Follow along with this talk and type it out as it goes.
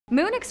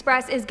Moon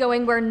Express is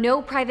going where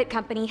no private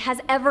company has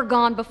ever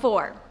gone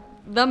before.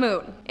 The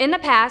moon. In the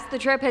past, the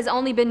trip has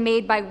only been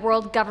made by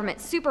world government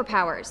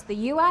superpowers, the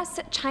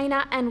US,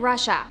 China, and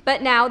Russia.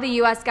 But now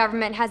the US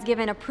government has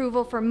given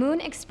approval for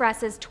Moon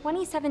Express's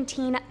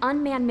 2017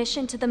 unmanned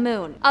mission to the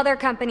moon. Other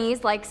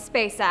companies like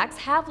SpaceX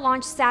have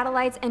launched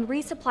satellites and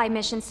resupply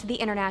missions to the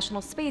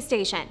International Space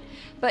Station.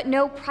 But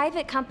no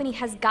private company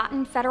has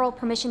gotten federal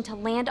permission to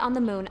land on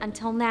the moon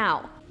until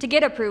now. To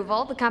get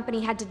approval, the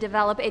company had to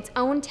develop its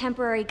own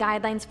temporary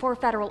guidelines for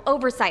federal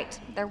oversight.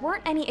 There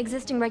weren't any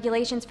existing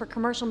regulations for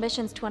commercial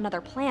missions to another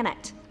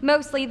planet.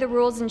 Mostly, the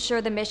rules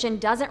ensure the mission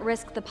doesn't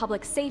risk the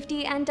public's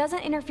safety and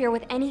doesn't interfere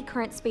with any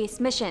current space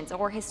missions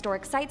or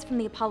historic sites from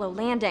the Apollo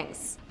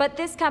landings. But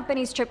this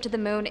company's trip to the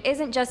moon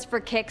isn't just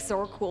for kicks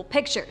or cool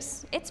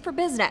pictures. It's for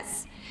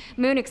business.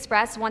 Moon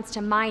Express wants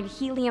to mine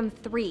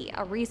helium-3,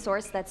 a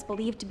resource that's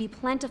believed to be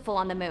plentiful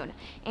on the moon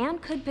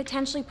and could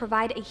potentially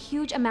provide a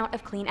huge amount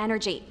of clean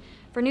energy.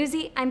 For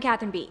Newsy, I'm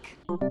Catherine Beek.